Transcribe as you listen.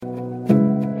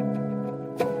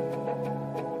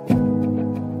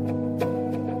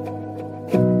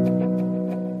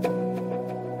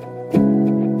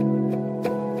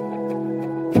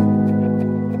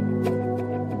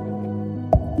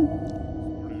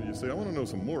You say, I want to know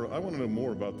some more. I want to know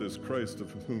more about this Christ of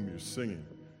whom you're singing.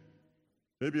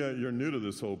 Maybe you're new to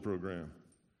this whole program.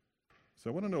 So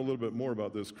I want to know a little bit more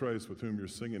about this Christ with whom you're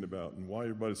singing about and why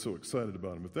everybody's so excited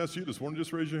about him. If that's you this morning,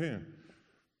 just raise your hand.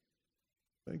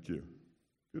 Thank you.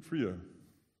 Good for you.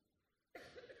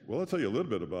 Well, I'll tell you a little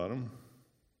bit about him.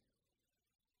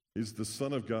 He's the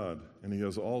Son of God, and he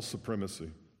has all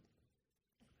supremacy.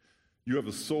 You have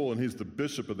a soul, and he's the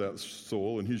bishop of that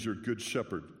soul, and he's your good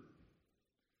shepherd.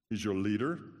 He's your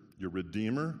leader, your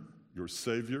redeemer, your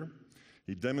savior.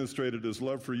 He demonstrated his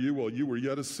love for you while you were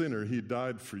yet a sinner. He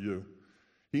died for you.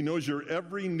 He knows your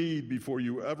every need before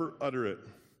you ever utter it,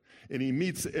 and he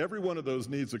meets every one of those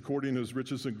needs according to his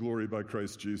riches and glory by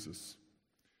Christ Jesus.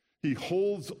 He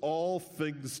holds all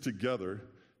things together.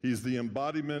 He's the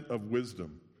embodiment of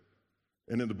wisdom.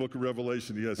 And in the book of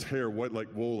Revelation, he has hair white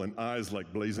like wool and eyes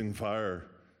like blazing fire.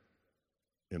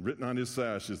 And written on his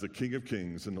sash is the King of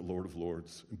Kings and the Lord of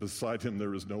Lords. And beside him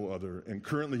there is no other. And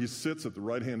currently he sits at the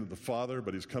right hand of the Father,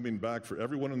 but he's coming back for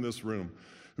everyone in this room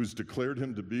who's declared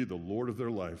him to be the Lord of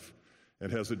their life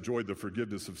and has enjoyed the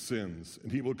forgiveness of sins. And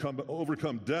he will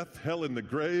overcome death, hell, and the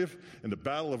grave in the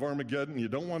battle of Armageddon. You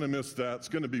don't want to miss that. It's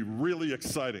going to be really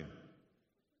exciting.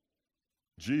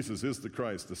 Jesus is the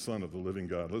Christ, the Son of the living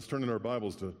God. Let's turn in our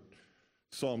Bibles to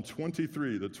Psalm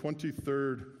 23, the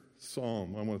 23rd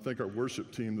Psalm. I want to thank our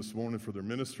worship team this morning for their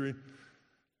ministry.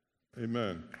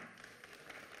 Amen.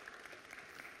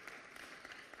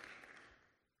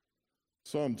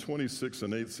 Psalm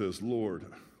 26:8 says, Lord,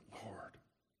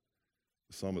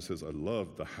 the psalmist says, I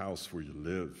love the house where you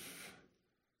live,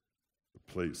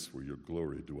 the place where your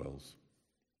glory dwells.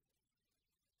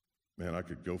 Man, I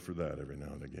could go for that every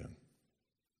now and again.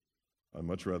 I'd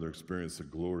much rather experience the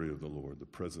glory of the Lord, the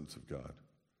presence of God,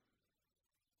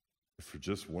 if for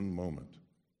just one moment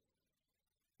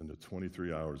in the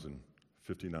 23 hours and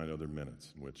 59 other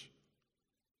minutes in which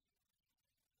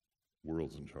the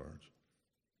world's in charge.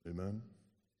 Amen?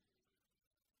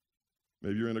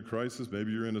 Maybe you're in a crisis,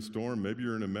 maybe you're in a storm, maybe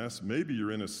you're in a mess, maybe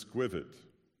you're in a squivet.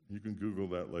 You can Google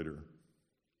that later.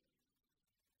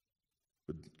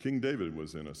 But King David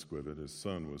was in a squivet. His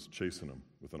son was chasing him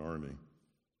with an army.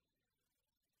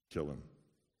 Kill him.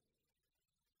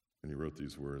 And he wrote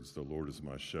these words, the Lord is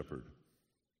my shepherd,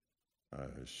 I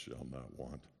shall not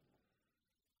want.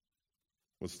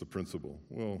 What's the principle?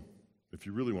 Well, if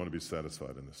you really want to be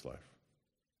satisfied in this life,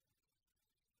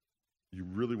 you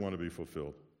really want to be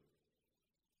fulfilled,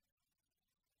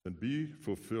 then be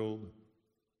fulfilled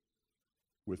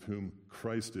with whom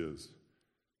Christ is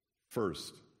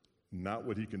first, not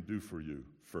what he can do for you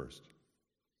first.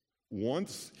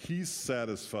 Once he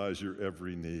satisfies your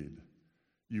every need,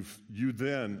 you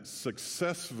then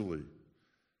successfully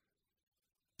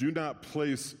do not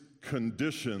place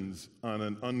conditions on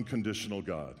an unconditional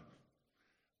God.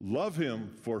 Love him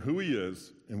for who he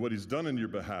is and what he's done in your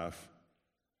behalf,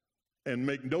 and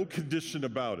make no condition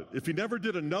about it. If he never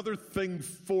did another thing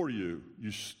for you,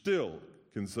 you still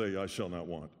can say, I shall not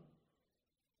want.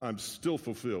 I'm still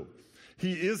fulfilled.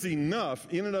 He is enough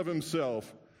in and of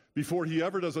himself before he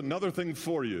ever does another thing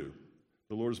for you.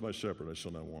 The Lord is my shepherd, I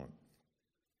shall not want.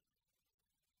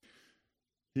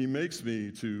 He makes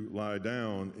me to lie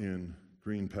down in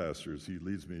green pastures. He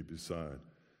leads me beside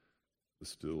the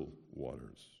still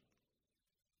waters.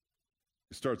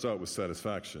 He starts out with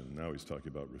satisfaction. Now he's talking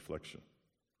about reflection.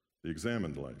 The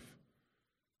examined life,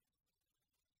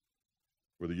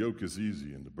 where the yoke is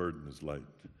easy and the burden is light,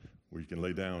 where you can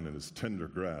lay down in his tender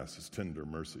grass, his tender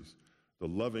mercies. The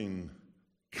loving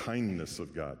kindness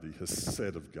of God, the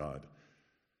hesed of God,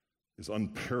 is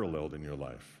unparalleled in your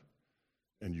life.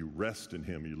 And you rest in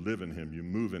him, you live in him, you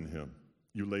move in him.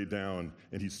 You lay down,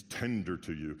 and he's tender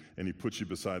to you, and he puts you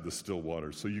beside the still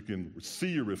waters so you can see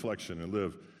your reflection and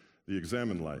live the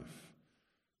examined life.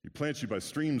 He plants you by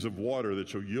streams of water that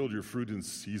shall yield your fruit in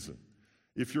season.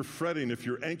 If you're fretting, if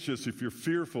you're anxious, if you're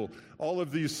fearful, all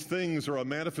of these things are a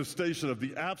manifestation of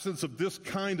the absence of this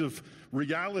kind of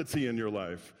reality in your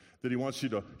life that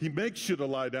he makes you to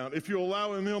lie down. If you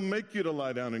allow him, he'll make you to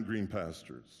lie down in green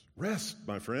pastures. Rest,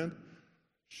 my friend.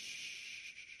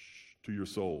 Shh, to your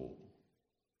soul.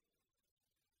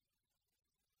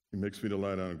 He makes me to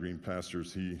lie down in green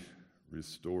pastures. He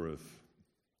restoreth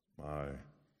my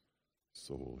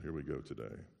soul. Here we go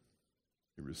today.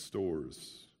 He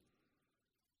restores.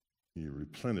 He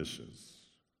replenishes.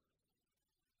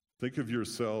 Think of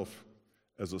yourself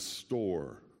as a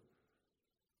store.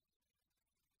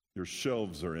 Your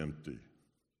shelves are empty.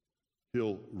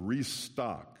 He'll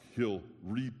restock. He'll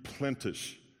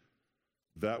replenish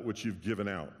that which you've given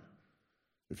out.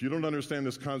 If you don't understand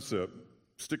this concept,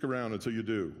 stick around until you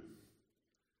do.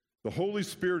 The Holy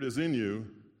Spirit is in you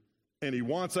and he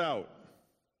wants out.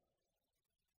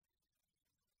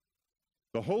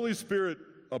 The Holy Spirit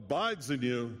abides in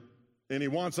you, and he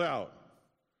wants out.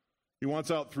 He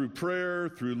wants out through prayer,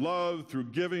 through love,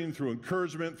 through giving, through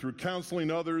encouragement, through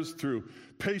counseling others, through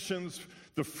patience,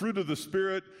 the fruit of the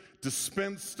Spirit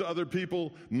dispensed to other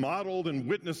people, modeled and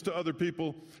witnessed to other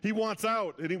people. He wants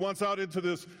out, and he wants out into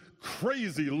this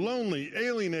crazy, lonely,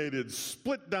 alienated,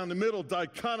 split down the middle,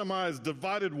 dichotomized,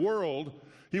 divided world.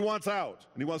 He wants out,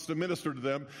 and he wants to minister to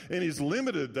them, and he's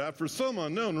limited that for some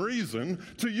unknown reason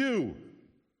to you.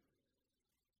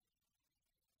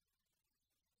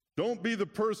 Don't be the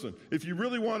person. If you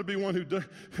really want to be one who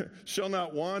shall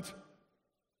not want,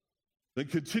 then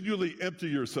continually empty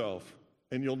yourself,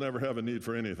 and you'll never have a need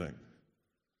for anything.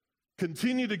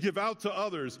 Continue to give out to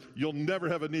others, you'll never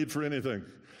have a need for anything.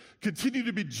 Continue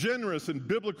to be generous and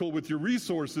biblical with your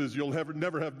resources, you'll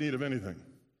never have need of anything.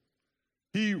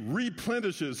 He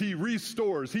replenishes, he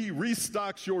restores, he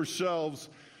restocks your shelves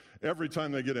every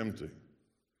time they get empty.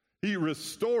 He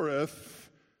restoreth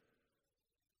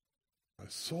my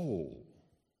soul.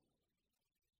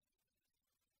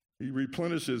 He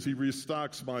replenishes, he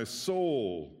restocks my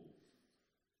soul.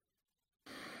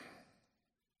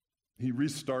 He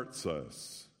restarts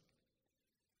us.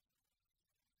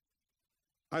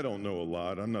 I don't know a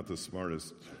lot. I'm not the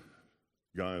smartest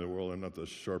guy in the world. I'm not the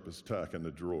sharpest tack in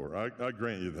the drawer. I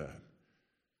grant you that.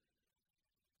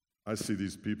 I see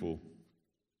these people.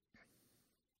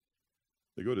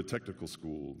 They go to technical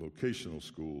school, vocational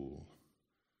school.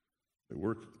 They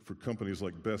work for companies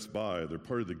like Best Buy. They're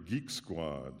part of the Geek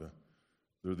Squad.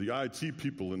 They're the IT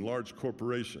people in large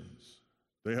corporations.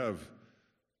 They have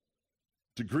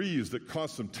degrees that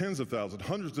cost them tens of thousands,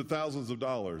 hundreds of thousands of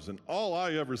dollars, and all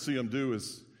I ever see them do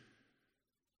is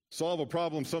solve a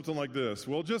problem something like this.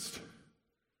 Well, just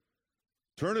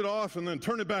turn it off and then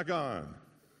turn it back on.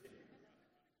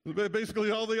 That's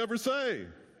basically all they ever say.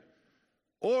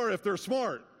 Or if they're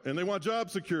smart and they want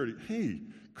job security, hey,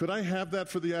 could I have that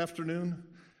for the afternoon?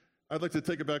 I'd like to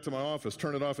take it back to my office,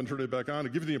 turn it off and turn it back on,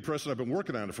 and give you the impression I've been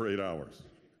working on it for 8 hours.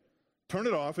 Turn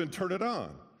it off and turn it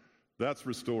on. That's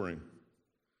restoring.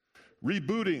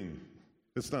 Rebooting.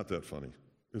 It's not that funny.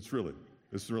 It's really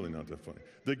not that funny.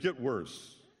 They get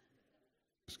worse.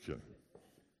 Just kidding.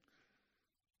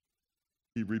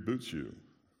 He reboots you.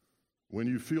 When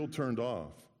you feel turned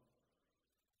off,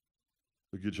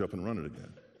 he'll get you up and running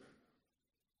again.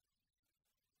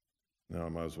 Now I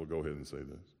might as well go ahead and say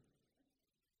this.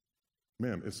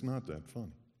 Ma'am, it's not that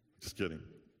funny. Just kidding.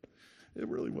 It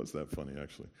really was that funny,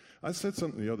 actually. I said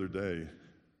something the other day.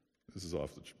 This is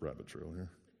off the rabbit trail here.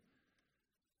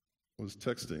 I was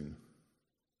texting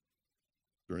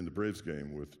during the Braves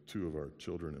game with 2 of our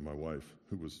children and my wife,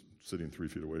 who was sitting 3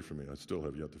 feet away from me. I still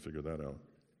have yet to figure that out.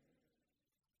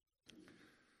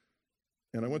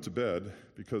 And I went to bed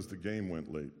because the game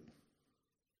went late.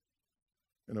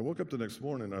 And I woke up the next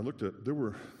morning and I looked at, there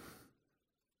were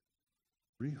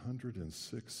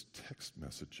 306 text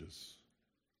messages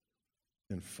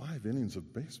in 5 innings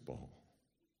of baseball.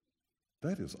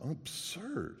 That is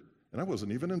absurd. And I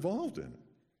wasn't even involved in it.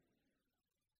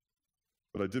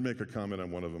 But I did make a comment on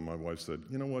one of them. My wife said,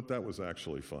 you know what, that was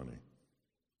actually funny.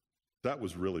 That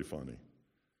was really funny.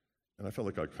 And I felt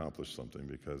like I accomplished something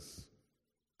because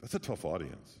that's a tough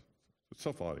audience. It's a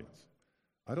tough audience.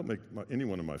 I don't make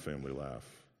anyone in my family laugh.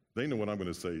 They know what I'm going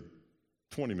to say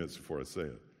 20 minutes before I say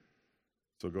it.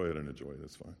 So go ahead and enjoy it.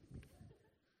 It's fine.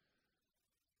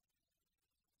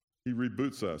 He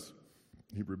reboots us.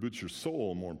 He reboots your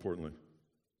soul, more importantly.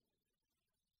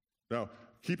 Now,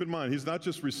 keep in mind, he's not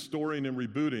just restoring and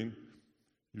rebooting.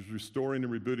 He's restoring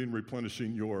and rebooting,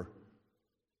 replenishing your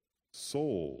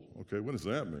soul. Okay, what does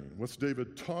that mean? What's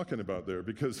David talking about there?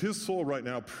 Because his soul right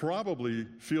now probably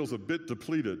feels a bit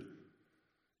depleted.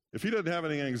 If he doesn't have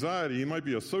any anxiety, he might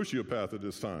be a sociopath at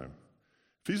this time.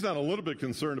 If he's not a little bit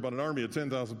concerned about an army of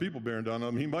 10,000 people bearing down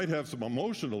on him, he might have some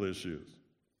emotional issues.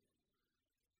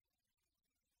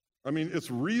 I mean,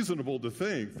 it's reasonable to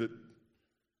think that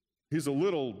he's a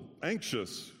little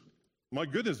anxious. My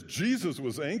goodness, Jesus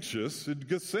was anxious in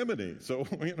Gethsemane. So,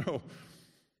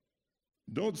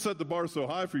 don't set the bar so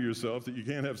high for yourself that you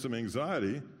can't have some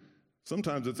anxiety.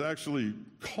 Sometimes it's actually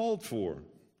called for.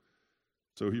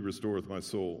 So he restoreth my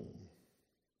soul.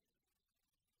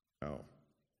 How?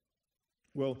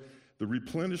 Well, the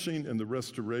replenishing and the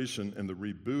restoration and the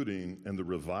rebooting and the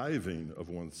reviving of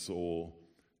one's soul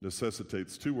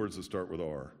necessitates 2 words that start with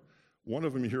R. One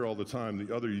of them you hear all the time.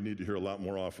 The other you need to hear a lot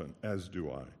more often, as do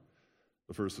I.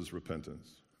 The first is repentance.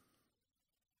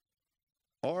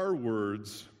 R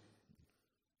words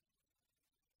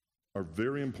are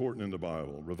very important in the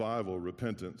Bible. Revival,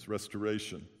 repentance,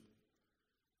 restoration.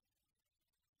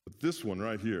 But this one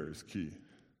right here is key.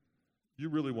 You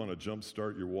really want to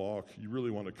jumpstart your walk. You really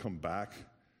want to come back.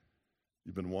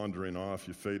 You've been wandering off.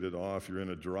 You faded off. You're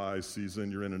in a dry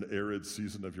season. You're in an arid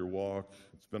season of your walk.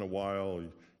 It's been a while.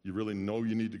 You really know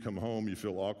you need to come home. You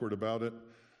feel awkward about it.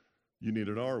 You need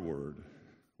an R word.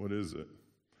 What is it?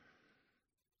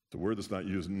 It's a word that's not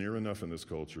used near enough in this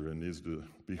culture and needs to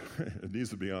be, it needs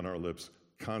to be on our lips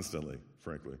constantly,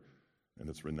 frankly, and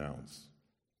it's renounce.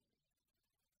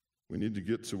 We need to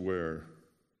get to where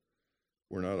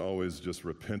we're not always just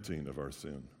repenting of our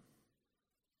sin.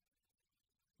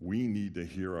 We need to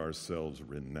hear ourselves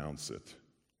renounce it.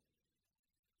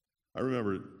 I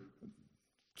remember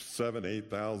 7,000,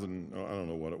 8,000, I don't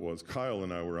know what it was. Kyle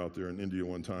and I were out there in India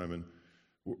one time, and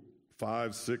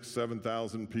 5,000, 6,000,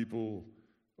 7,000 people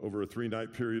over a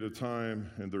 3-night period of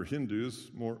time, and they're Hindus.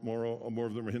 More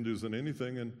of them are Hindus than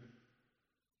anything. And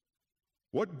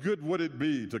what good would it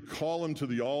be to call them to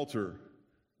the altar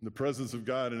in the presence of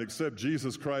God and accept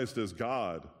Jesus Christ as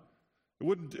God? It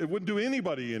wouldn't do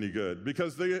anybody any good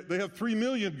because they have 3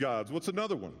 million gods. What's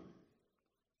another one?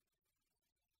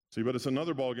 See, but it's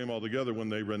another ballgame altogether when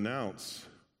they renounce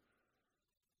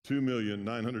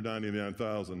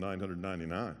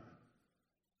 2,999,999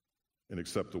 and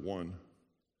accept the one.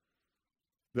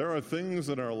 There are things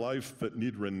in our life that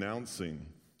need renouncing.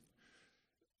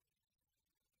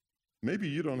 Maybe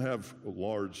you don't have a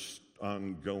large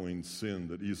ongoing sin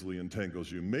that easily entangles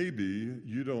you. Maybe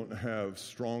you don't have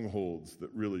strongholds that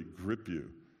really grip you.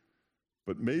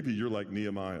 But maybe you're like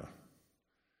Nehemiah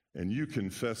and you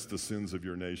confess the sins of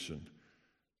your nation.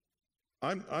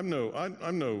 I'm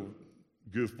no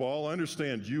goofball. I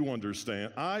understand you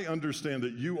understand. I understand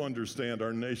that you understand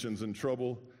our nation's in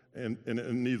trouble and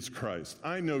it needs Christ.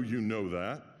 I know you know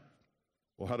that.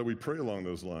 Well, how do we pray along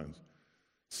those lines?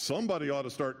 Somebody ought to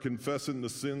start confessing the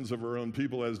sins of our own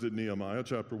people, as did Nehemiah,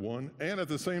 chapter 1. And at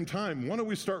the same time, why don't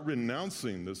we start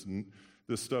renouncing this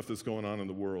stuff that's going on in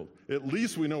the world? At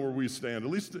least we know where we stand.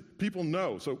 At least people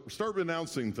know. So start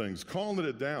renouncing things, calling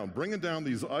it down, bringing down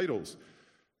these idols.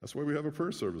 That's why we have a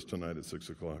prayer service tonight at 6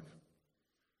 o'clock.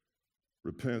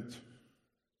 Repent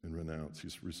and renounce. He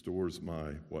restores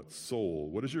my what? Soul.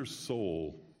 What is your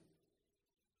soul?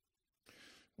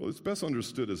 Well, it's best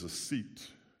understood as a seat.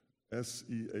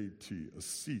 S-E-A-T, a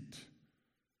seat.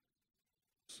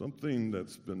 Something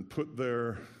that's been put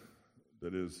there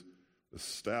that is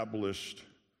established,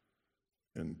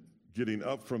 and getting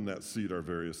up from that seat are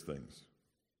various things.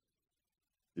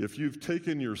 If you've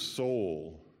taken your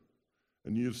soul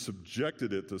and you've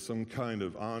subjected it to some kind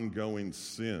of ongoing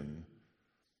sin,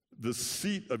 the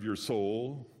seat of your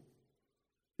soul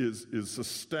is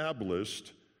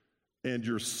established, and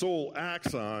your soul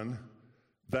acts on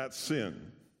that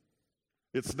sin.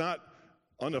 It's not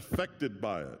unaffected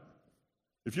by it.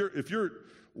 If you're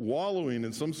wallowing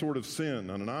in some sort of sin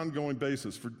on an ongoing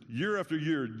basis for year after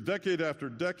year, decade after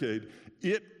decade,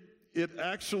 it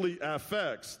actually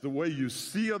affects the way you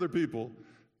see other people,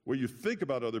 the way you think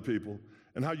about other people,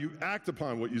 and how you act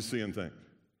upon what you see and think.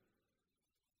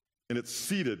 And it's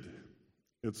seated.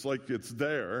 It's like it's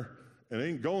there, and it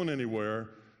ain't going anywhere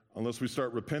unless we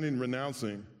start repenting,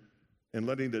 renouncing, and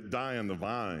letting it die on the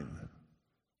vine.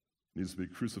 It needs to be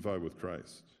crucified with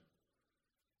Christ.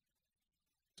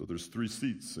 So there's 3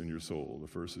 seats in your soul. The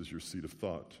first is your seat of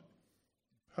thought.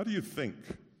 How do you think?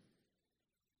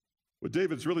 What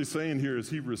David's really saying here is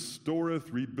he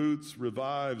restoreth, reboots,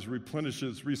 revives,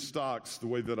 replenishes, restocks the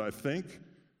way that I think,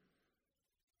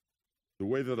 the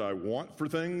way that I want for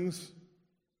things,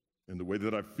 and the way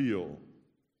that I feel.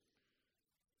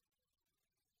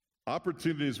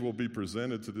 Opportunities will be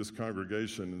presented to this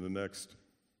congregation in the next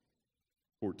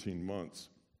 14 months.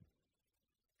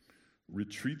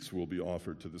 Retreats will be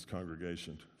offered to this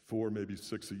congregation, 4, maybe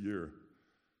 6 a year,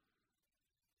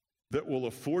 that will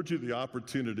afford you the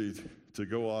opportunity to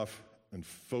go off and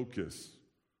focus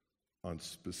on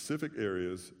specific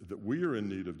areas that we are in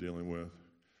need of dealing with,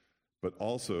 but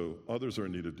also others are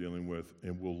in need of dealing with,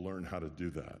 and we'll learn how to do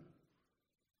that.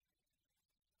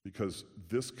 Because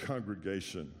this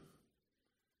congregation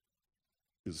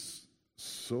is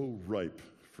so ripe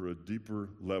for a deeper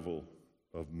level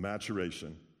of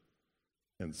maturation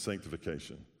and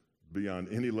sanctification beyond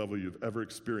any level you've ever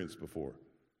experienced before.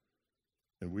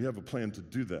 And we have a plan to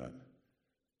do that.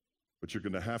 But you're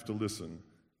going to have to listen,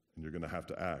 and you're going to have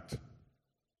to act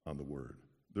on the word.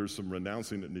 There's some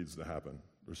renouncing that needs to happen.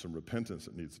 There's some repentance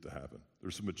that needs to happen.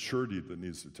 There's some maturity that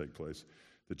needs to take place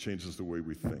that changes the way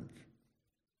we think.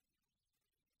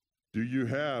 Do you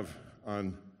have,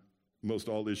 on most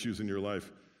all issues in your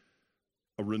life,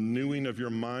 a renewing of your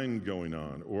mind going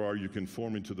on, or are you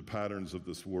conforming to the patterns of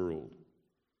this world?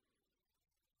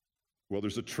 Well,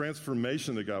 there's a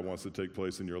transformation that God wants to take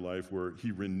place in your life where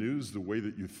he renews the way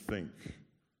that you think.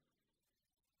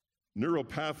 Neural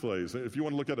pathways, if you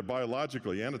want to look at it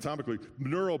biologically, anatomically,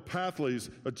 neural pathways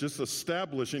just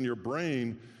establish in your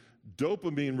brain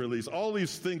dopamine release. All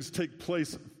these things take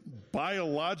place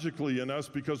biologically in us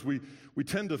because we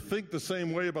tend to think the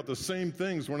same way about the same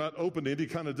things. We're not open to any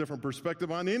kind of different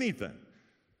perspective on anything.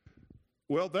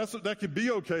 Well, that could be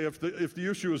okay if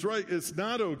the issue is right. It's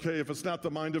not okay if it's not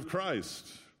the mind of Christ.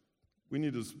 We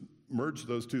need to merge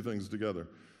those two things together.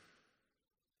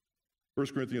 1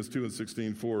 Corinthians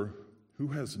 2:16, for who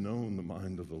has known the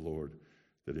mind of the Lord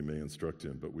that he may instruct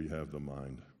him, but we have the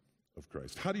mind of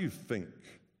Christ. How do you think?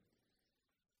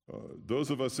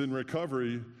 Those of us in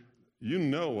recovery, you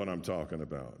know what I'm talking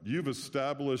about. You've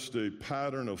established a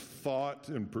pattern of thought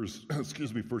and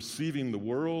perceiving the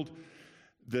world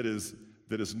that is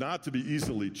not to be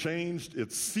easily changed.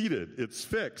 It's seated, it's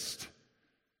fixed.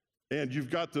 And you've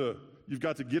got to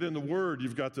get in the Word.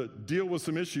 You've got to deal with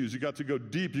some issues. You've got to go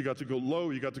deep. You've got to go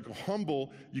low. You've got to go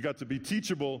humble. You've got to be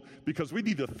teachable because we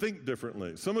need to think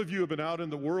differently. Some of you have been out in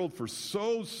the world for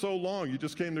so long. You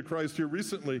just came to Christ here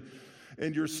recently,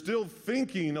 and you're still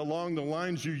thinking along the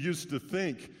lines you used to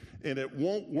think, and it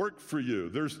won't work for you.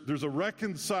 There's a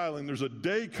reconciling. There's a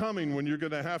day coming when you're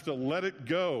going to have to let it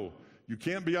go. You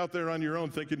can't be out there on your own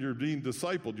thinking you're being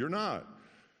discipled. You're not.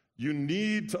 You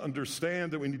need to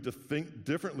understand that we need to think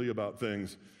differently about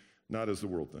things, not as the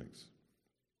world thinks.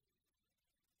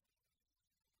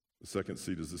 The second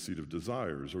seat is the seat of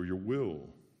desires, or your will,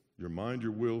 your mind,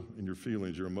 your will, and your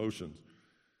feelings, your emotions.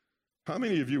 How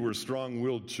many of you were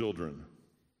strong-willed children?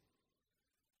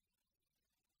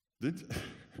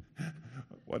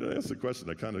 Why did I ask the question?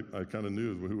 I kind of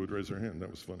knew who would raise their hand.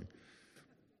 That was funny.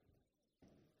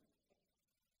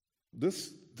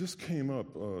 This came up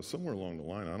somewhere along the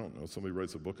line. I don't know. Somebody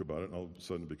writes a book about it, and all of a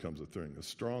sudden it becomes a thing. A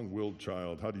strong-willed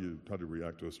child. How do you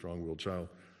react to a strong-willed child?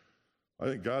 I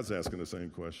think God's asking the same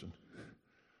question.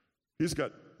 He's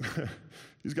got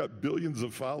billions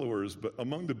of followers, but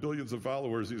among the billions of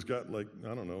followers, he's got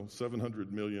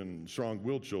 700 million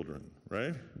strong-willed children,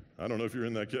 right? I don't know if you're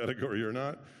in that category or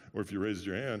not, or if you raised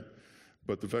your hand,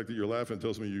 but the fact that you're laughing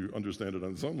tells me you understand it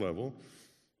on some level.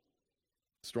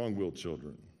 Strong-willed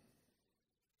children.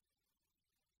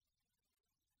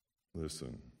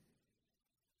 Listen,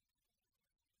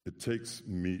 it takes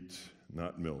meat,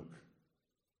 not milk,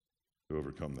 to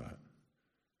overcome that.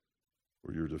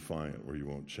 Where you're defiant, where you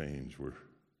won't change, where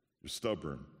you're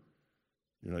stubborn,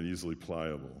 you're not easily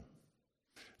pliable.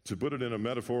 To put it in a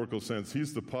metaphorical sense,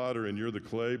 he's the potter and you're the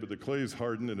clay, but the clay is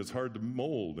hardened and it's hard to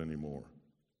mold anymore.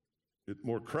 It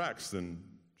more cracks than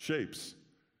shapes.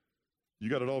 You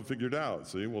got it all figured out.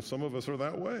 See, well, some of us are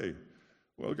that way.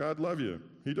 Well, God love you.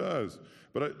 He does.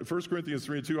 But 1 Corinthians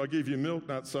 3:2, I gave you milk,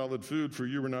 not solid food, for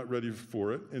you were not ready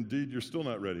for it. Indeed, you're still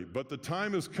not ready. But the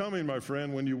time is coming, my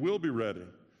friend, when you will be ready.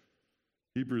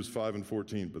 Hebrews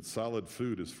 5:14, but solid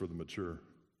food is for the mature,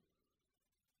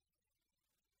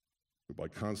 who by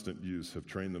constant use have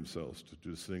trained themselves to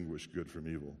distinguish good from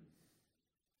evil.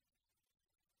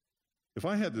 If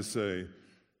I had to say,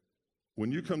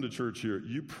 when you come to church here,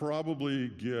 you probably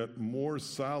get more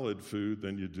solid food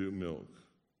than you do milk.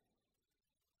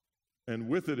 And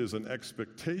with it is an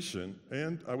expectation,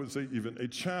 and I would say even a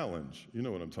challenge. You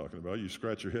know what I'm talking about. You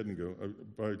scratch your head and go,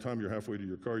 by the time you're halfway to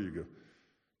your car, you go,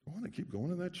 I want to keep going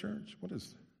to that church? What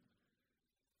is that?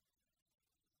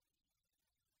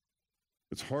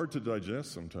 It's hard to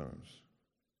digest sometimes.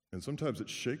 And sometimes it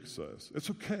shakes us. It's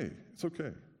okay. It's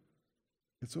okay.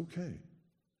 It's okay.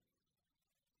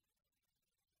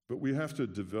 But we have to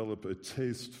develop a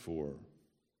taste for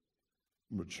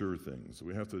mature things.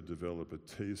 We have to develop a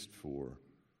taste for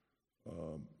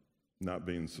not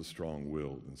being so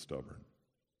strong-willed and stubborn.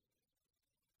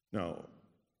 Now,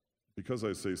 because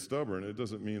I say stubborn, it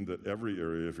doesn't mean that every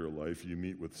area of your life you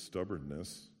meet with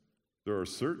stubbornness. There are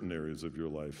certain areas of your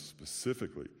life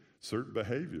specifically, certain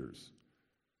behaviors,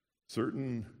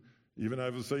 certain, even I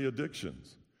would say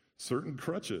addictions, certain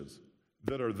crutches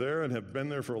that are there and have been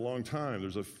there for a long time.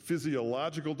 There's a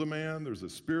physiological demand, there's a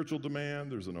spiritual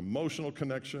demand, there's an emotional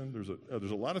connection,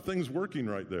 there's a lot of things working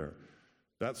right there.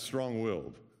 That's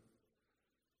strong-willed.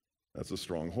 That's a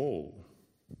stronghold.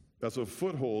 That's a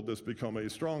foothold that's become a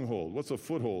stronghold. What's a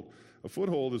foothold? A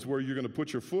foothold is where you're going to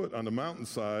put your foot on the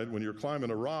mountainside when you're climbing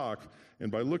a rock,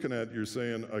 and by looking at it, you're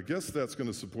saying, I guess that's going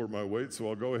to support my weight, so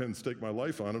I'll go ahead and stake my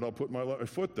life on it. I'll put my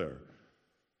foot there.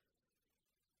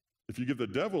 If you give the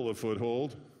devil a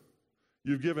foothold,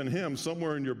 You've given him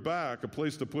somewhere in your back a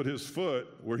place to put his foot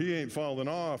where he ain't falling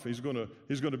off. He's going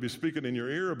to be speaking in your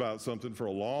ear about something for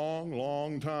a long,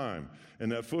 long time,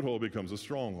 and that foothold becomes a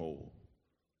stronghold.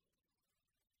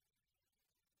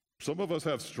 Some of us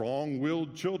have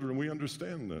strong-willed children. We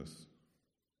understand this.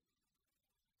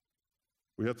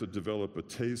 We have to develop a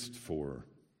taste for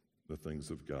the things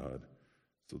of God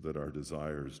so that our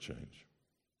desires change.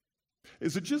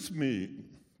 Is it just me,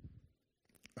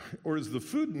 or is the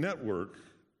Food Network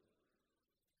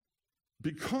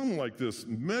become like this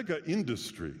mega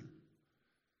industry?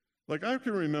 Like, I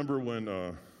can remember when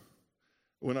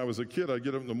I was a kid, I'd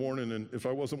get up in the morning, and if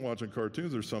I wasn't watching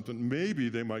cartoons or something, maybe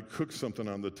they might cook something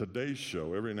on the Today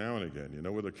Show every now and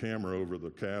again, with a camera over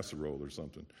the casserole or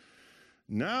something.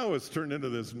 Now it's turned into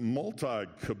this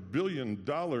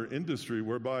multi-billion-dollar industry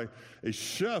whereby a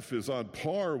chef is on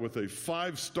par with a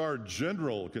 5-star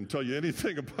general, can tell you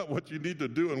anything about what you need to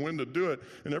do and when to do it,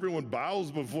 and everyone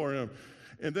bows before him.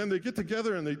 And then they get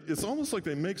together, and it's almost like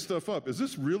they make stuff up. Is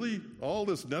this really all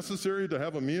that's necessary to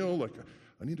have a meal? Like,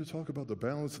 I need to talk about the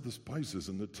balance of the spices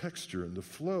and the texture and the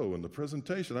flow and the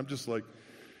presentation. I'm just like,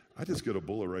 I just get a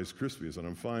bowl of Rice Krispies, and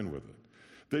I'm fine with it.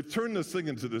 They've turned this thing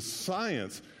into this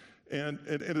science. And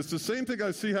it's the same thing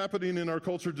I see happening in our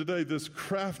culture today, this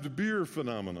craft beer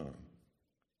phenomenon.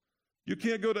 You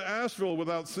can't go to Asheville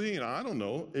without seeing,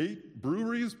 8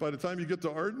 breweries by the time you get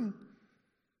to Arden.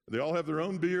 They all have their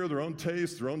own beer, their own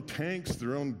taste, their own tanks,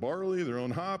 their own barley, their own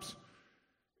hops.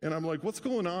 And I'm like, what's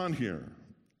going on here?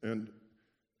 And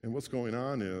what's going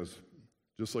on is,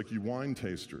 just like you wine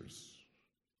tasters,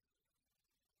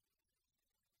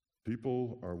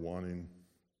 people are wanting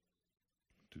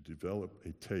to develop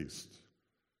a taste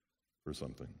for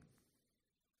something.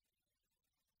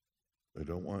 They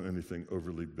don't want anything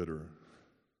overly bitter.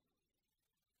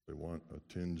 They want a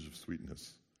tinge of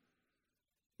sweetness.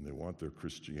 And they want their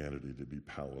Christianity to be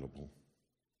palatable,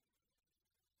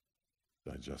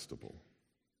 digestible,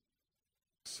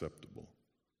 acceptable,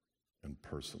 and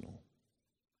personal.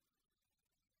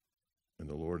 And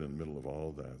the Lord, in the middle of all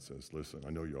of that, says, listen, I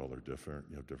know you all are different.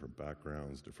 You have different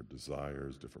backgrounds, different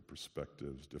desires, different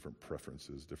perspectives, different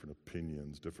preferences, different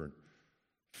opinions, different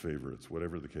favorites,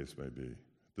 whatever the case may be.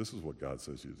 This is what God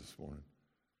says to you this morning.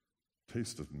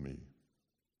 Taste of me.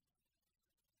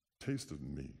 Taste of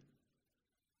me.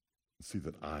 And see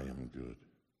that I am good.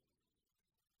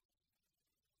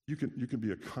 You can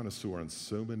be a connoisseur on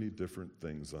so many different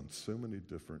things, on so many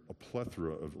different, a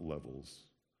plethora of levels.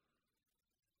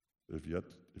 If you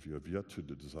have yet to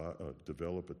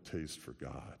develop a taste for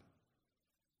God,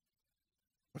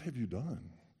 what have you done?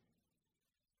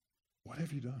 What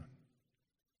have you done?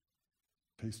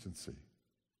 Taste and see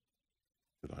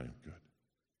that I am good.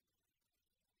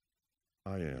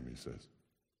 I am, he says,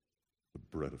 the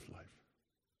bread of life.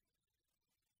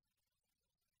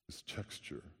 His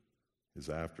texture, his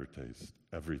aftertaste,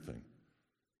 everything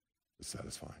is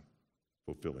satisfying,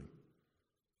 fulfilling,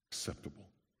 acceptable,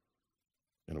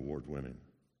 and award-winning.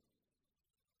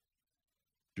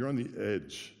 If you're on the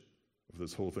edge of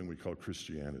this whole thing we call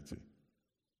Christianity,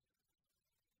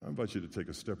 I invite you to take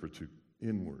a step or two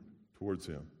inward towards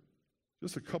him.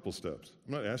 Just a couple steps.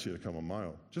 I'm not asking you to come a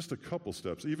mile. Just a couple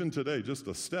steps. Even today, just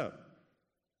a step.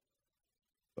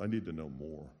 I need to know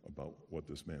more about what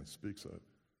this man speaks of.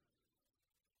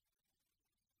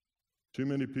 Too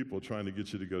many people trying to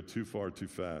get you to go too far, too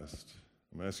fast.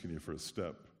 I'm asking you for a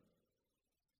step.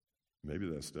 Maybe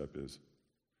that step is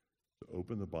to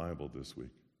open the Bible this week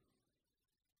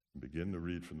and begin to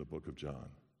read from the book of John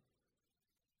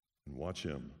and watch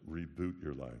him reboot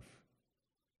your life,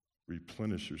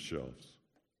 replenish your shelves,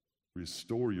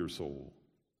 restore your soul,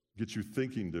 get you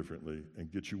thinking differently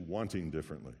and get you wanting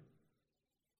differently.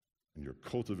 And you're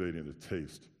cultivating a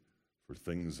taste for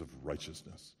things of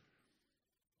righteousness,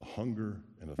 a hunger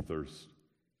and a thirst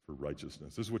for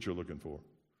righteousness. This is what you're looking for.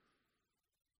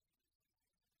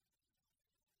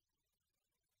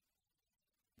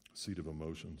 Seat of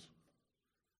emotions.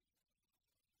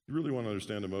 You really want to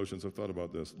understand emotions? I've thought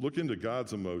about this. Look into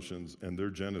God's emotions and their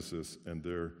genesis and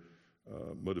their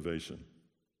motivation.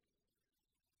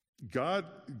 God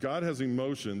has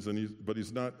emotions, and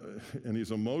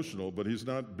he's emotional, but he's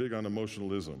not big on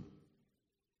emotionalism.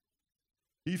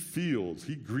 He feels,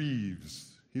 he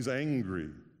grieves, he's angry,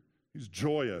 he's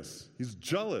joyous, he's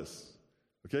jealous.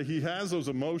 Okay, he has those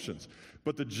emotions,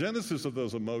 but the genesis of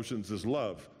those emotions is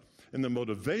love. And the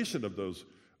motivation of those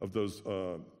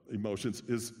emotions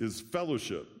is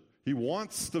fellowship. He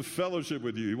wants the fellowship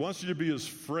with you. He wants you to be his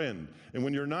friend. And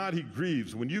when you're not, he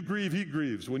grieves. When you grieve, he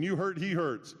grieves. When you hurt, he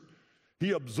hurts.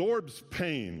 He absorbs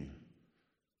pain.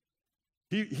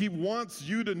 He wants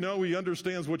you to know he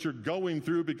understands what you're going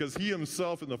through because he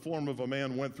himself, in the form of a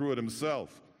man, went through it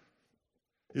himself.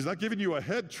 He's not giving you a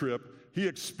head trip. He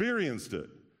experienced it.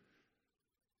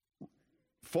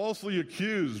 Falsely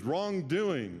accused,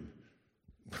 wrongdoing,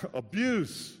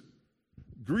 abuse,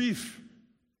 grief,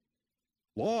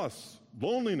 loss,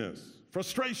 loneliness,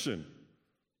 frustration,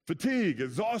 fatigue,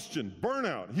 exhaustion,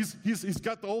 burnout. He's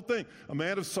got the whole thing. A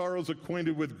man of sorrows,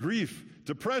 acquainted with grief,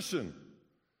 depression,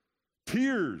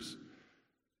 tears.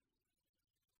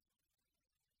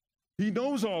 He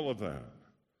knows all of that.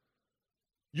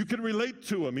 You can relate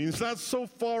to him. He's not so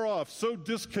far off, so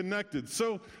disconnected,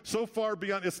 so far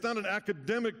beyond. It's not an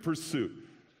academic pursuit.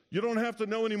 You don't have to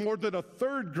know any more than a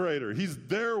third grader. He's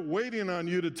there waiting on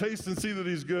you to taste and see that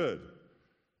he's good.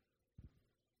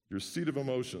 Your seat of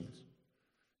emotions.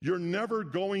 You're never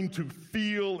going to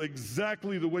feel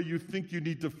exactly the way you think you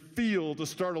need to feel to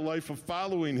start a life of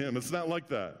following him. It's not like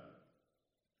that.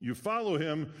 You follow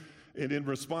him, and in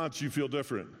response, you feel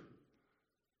different.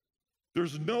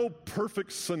 There's no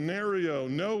perfect scenario,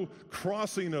 no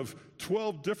crossing of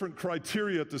 12 different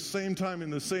criteria at the same time in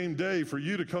the same day for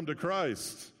you to come to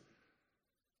Christ.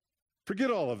 Forget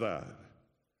all of that.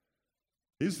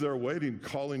 He's there waiting,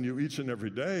 calling you each and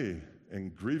every day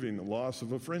and grieving the loss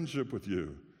of a friendship with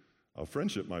you. A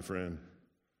friendship, my friend,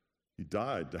 he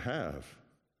died to have.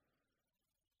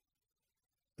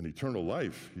 An eternal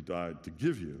life he died to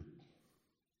give you,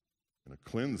 and a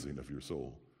cleansing of your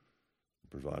soul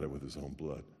provided with his own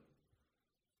blood.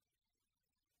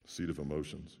 Seat of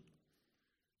emotions.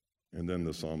 And then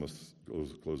the psalmist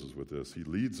closes with this. He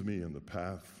leads me in the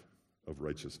path of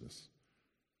righteousness.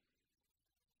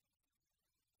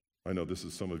 I know this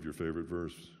is some of your favorite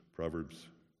verse, Proverbs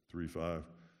 3:5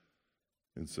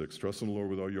 and 6. Trust in the Lord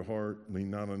with all your heart, lean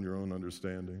not on your own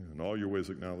understanding, and all your ways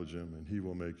acknowledge him, and he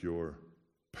will make your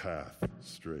path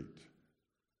straight.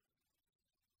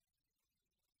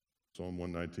 Psalm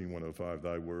 119, 105,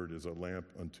 thy word is a lamp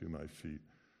unto my feet,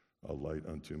 a light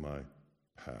unto my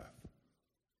path.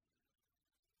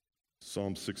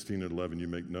 Psalm 16 and 11, you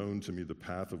make known to me the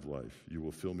path of life. You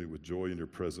will fill me with joy in your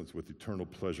presence, with eternal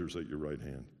pleasures at your right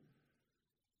hand.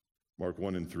 Mark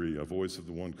 1 and 3, a voice of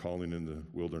the one calling in the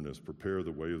wilderness, prepare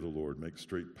the way of the Lord, make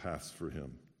straight paths for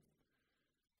him.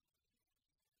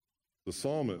 The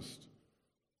psalmist,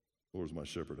 Lord is my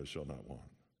shepherd, I shall not want.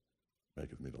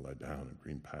 Maketh me to lie down in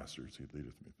green pastures. He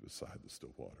leadeth me beside the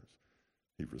still waters.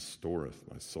 He restoreth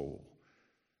my soul.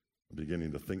 I'm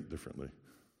beginning to think differently,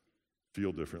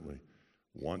 feel differently,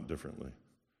 want differently,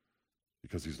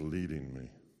 because he's leading me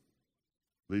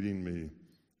in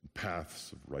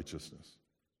paths of righteousness.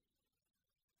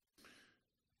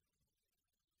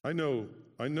 I know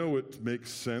it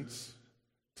makes sense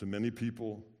to many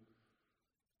people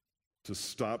to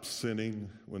stop sinning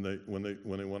when they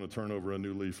want to turn over a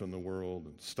new leaf in the world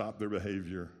and stop their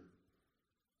behavior.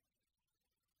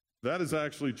 That is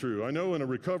actually true. I know in a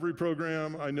recovery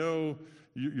program, I know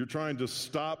you're trying to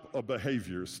stop a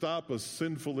behavior, stop a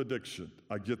sinful addiction.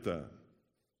 I get that.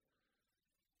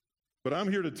 But I'm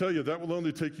here to tell you that will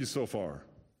only take you so far.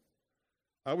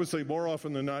 I would say more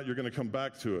often than not, you're going to come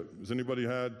back to it. Has anybody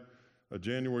had a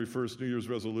January 1st New Year's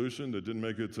resolution that didn't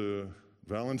make it to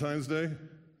Valentine's Day?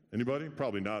 Anybody?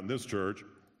 Probably not in this church.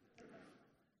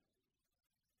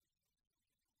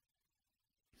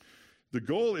 The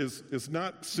goal is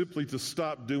not simply to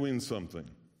stop doing something.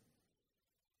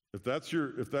 If that's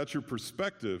your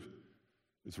perspective,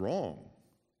 it's wrong.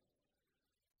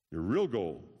 Your real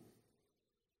goal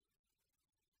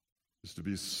is to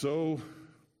be so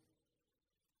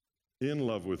in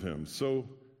love with him, so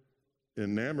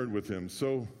enamored with him,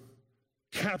 so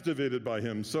captivated by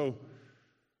him, so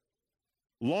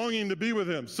longing to be with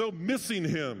him, so missing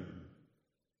him,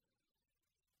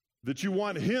 that you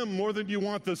want him more than you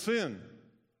want the sin.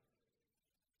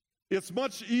 It's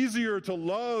much easier to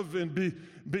love and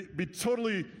be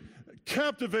totally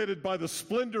captivated by the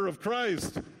splendor of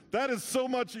Christ. That is so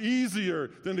much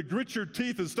easier than to grit your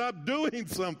teeth and stop doing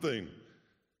something.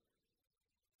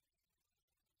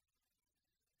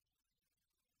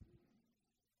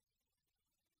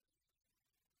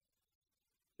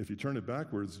 If you turn it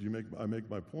backwards, I make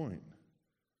my point.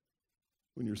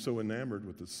 When you're so enamored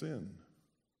with the sin,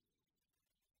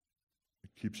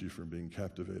 it keeps you from being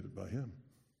captivated by him.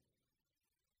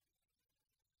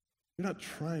 You're not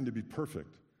trying to be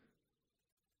perfect,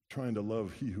 trying to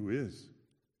love he who is.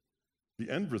 The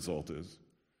end result is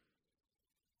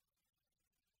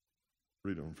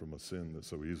freedom from a sin that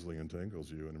so easily entangles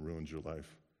you and ruins your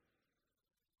life.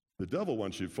 The devil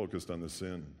wants you focused on the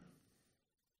sin.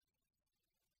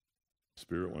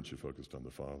 Spirit wants you focused on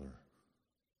the Father.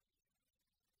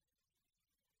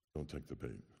 Don't take the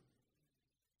bait.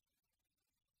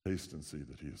 Taste and see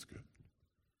that he is good.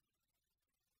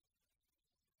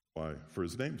 Why? For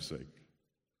his name's sake.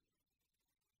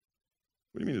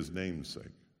 What do you mean his name's sake?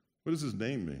 What does his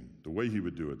name mean? The way he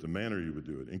would do it, the manner he would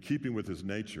do it, in keeping with his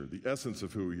nature, the essence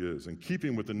of who he is, in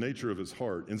keeping with the nature of his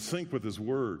heart, in sync with his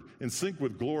word, in sync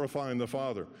with glorifying the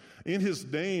Father. In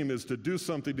his name is to do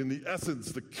something in the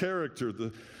essence, the character,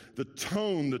 the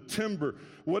tone, the timbre,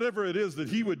 whatever it is that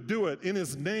he would do it. In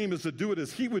his name is to do it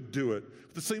as he would do it,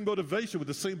 with the same motivation, with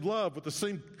the same love, with the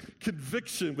same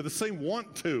conviction, with the same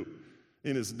want to,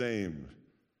 in his name.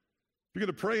 If you're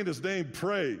going to pray in his name,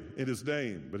 pray in his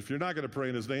name. But if you're not going to pray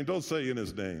in his name, don't say in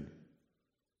his name.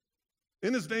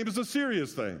 In his name is a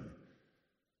serious thing.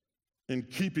 In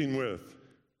keeping with,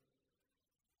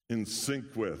 in sync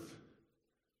with,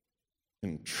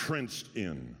 entrenched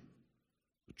in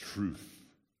the truth.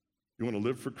 You want to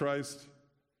live for Christ?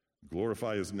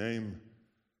 Glorify his name?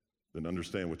 Then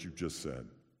understand what you've just said.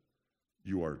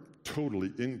 You are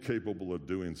totally incapable of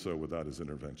doing so without his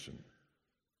intervention,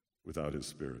 without his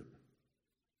Spirit.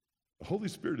 The Holy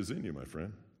Spirit is in you, my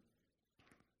friend,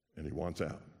 and he wants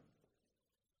out.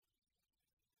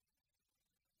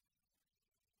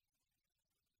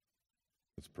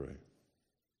 Let's pray.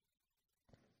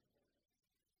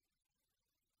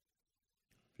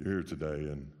 If you're here today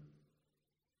and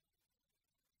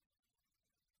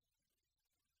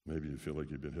maybe you feel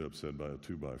like you've been hit upside by a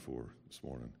 2x4 this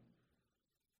morning,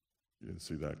 you didn't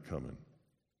see that coming.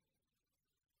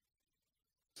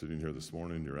 Sitting here this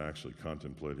morning, you're actually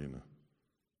contemplating a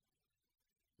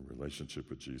relationship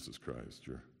with Jesus Christ.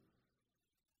 You're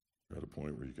at a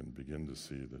point where you can begin to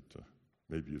see that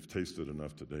maybe you've tasted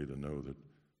enough today to know that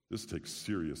this takes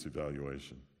serious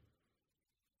evaluation.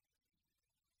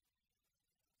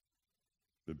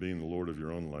 That being the Lord of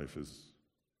your own life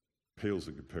pales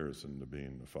in comparison to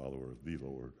being a follower of the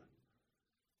Lord.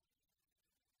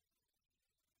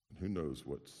 And who knows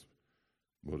what's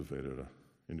motivated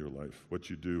in your life? What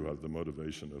you do out of the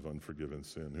motivation of unforgiven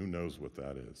sin. Who knows what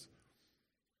that is?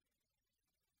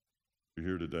 You're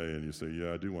here today and you say,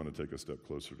 yeah, I do want to take a step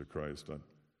closer to Christ. I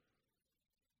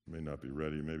may not be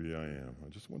ready. Maybe I am. I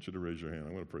just want you to raise your hand.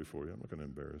 I'm going to pray for you. I'm not going to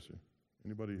embarrass you.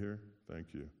 Anybody here?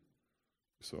 Thank you. You're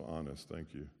so honest.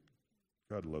 Thank you.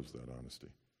 God loves that honesty.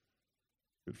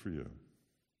 Good for you.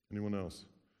 Anyone else?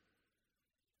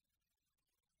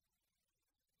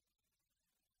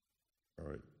 All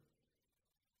right.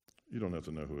 You don't have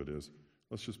to know who it is.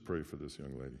 Let's just pray for this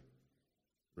young lady.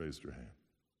 Raise your hand.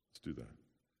 Let's do that.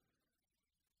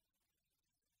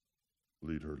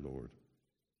 Lead her, Lord,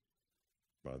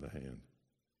 by the hand.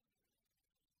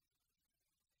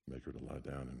 Make her to lie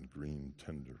down in green,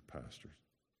 tender pastures.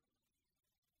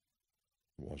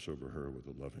 Wash over her with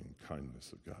the loving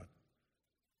kindness of God.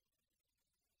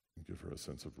 And give her a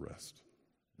sense of rest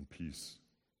and peace,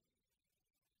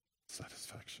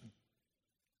 satisfaction.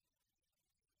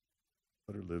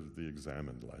 Let her live the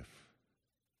examined life.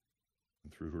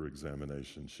 And through her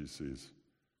examination, she sees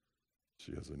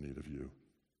she has a need of you.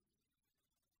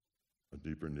 A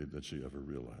deeper need than she ever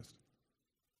realized.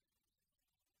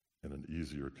 And an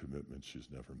easier commitment she's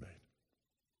never made.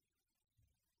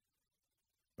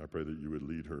 I pray that you would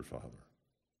lead her, Father,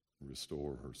 and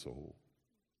restore her soul.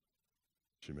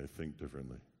 She may think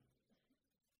differently,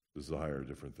 desire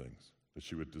different things, that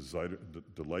she would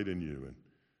delight in you and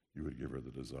you would give her the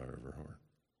desire of her heart.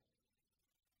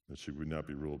 That she would not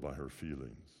be ruled by her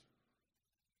feelings,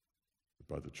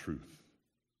 but by the truth,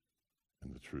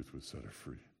 and the truth would set her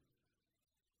free.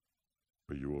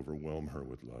 But you overwhelm her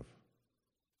with love,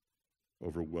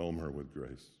 overwhelm her with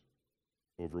grace,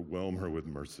 overwhelm her with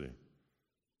mercy,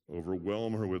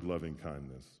 overwhelm her with loving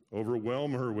kindness,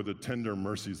 overwhelm her with the tender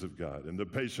mercies of God and the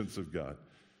patience of God.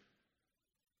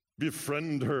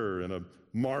 Befriend her in a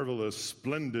marvelous,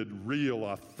 splendid, real,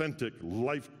 authentic,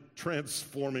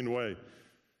 life-transforming way.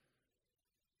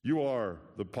 You are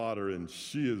the potter and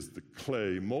she is the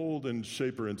clay. Mold and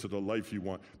shape her into the life you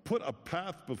want. Put a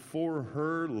path before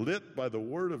her lit by the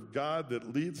word of God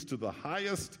that leads to the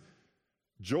highest,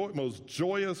 most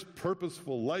joyous,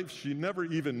 purposeful life she never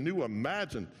even knew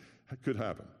imagined could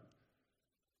happen.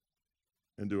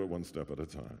 And do it one step at a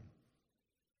time.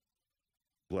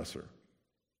 Bless her.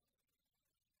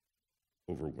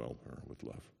 Overwhelm her with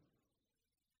love.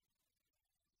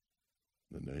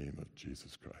 In the name of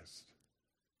Jesus Christ.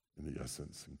 In the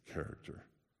essence and character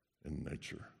and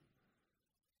nature,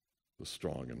 the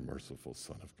strong and merciful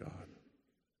Son of God.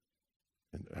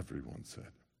 And everyone said,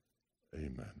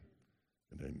 amen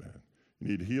and amen. You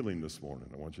need healing this morning.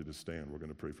 I want you to stand. We're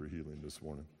going to pray for healing this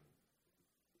morning.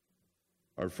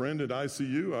 Our friend at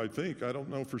ICU, I don't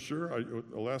know for sure. I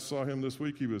last saw him this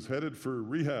week. He was headed for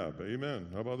rehab. Amen.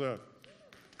 How about that?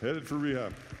 Headed for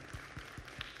rehab.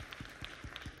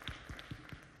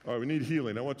 All right, we need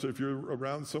healing. I want you, if you're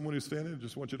around someone who's standing, I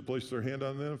just want you to place their hand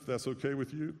on them, if that's okay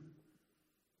with you.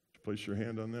 Place your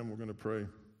hand on them. We're going to pray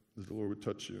that the Lord would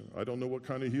touch you. I don't know what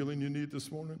kind of healing you need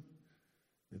this morning.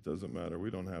 It doesn't matter.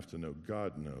 We don't have to know.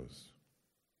 God knows.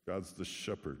 God's the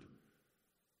shepherd.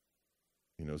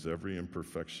 He knows every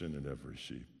imperfection in every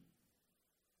sheep.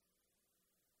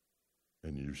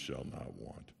 And you shall not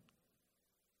want.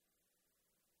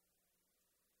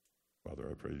 Father,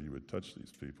 I pray you would touch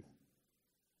these people.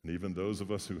 And even those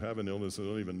of us who have an illness and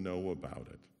don't even know about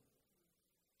it,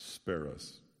 spare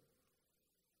us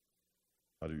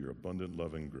out of your abundant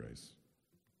love and grace,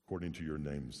 according to your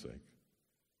name's sake,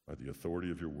 by the authority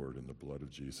of your word and the blood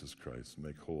of Jesus Christ,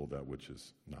 make whole that which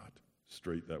is not,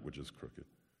 straight that which is crooked.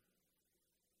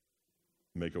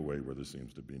 Make a way where there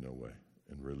seems to be no way,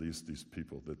 and release these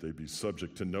people that they be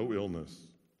subject to no illness,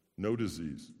 no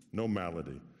disease, no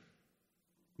malady,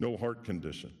 no heart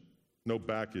condition, no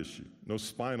back issue, no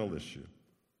spinal issue.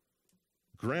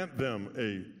 Grant them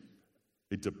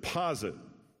a deposit,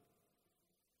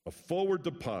 a forward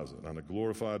deposit on a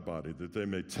glorified body, that they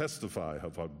may testify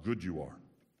of how good you are,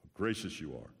 how gracious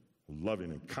you are, how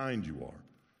loving and kind you are.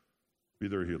 Be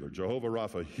their healer. Jehovah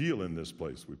Rapha, heal in this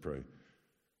place, we pray,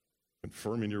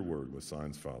 confirming your word with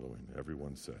signs following.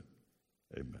 Everyone said,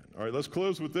 amen. All right, let's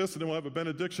close with this, and then we'll have a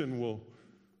benediction. We'll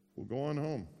go on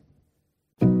home.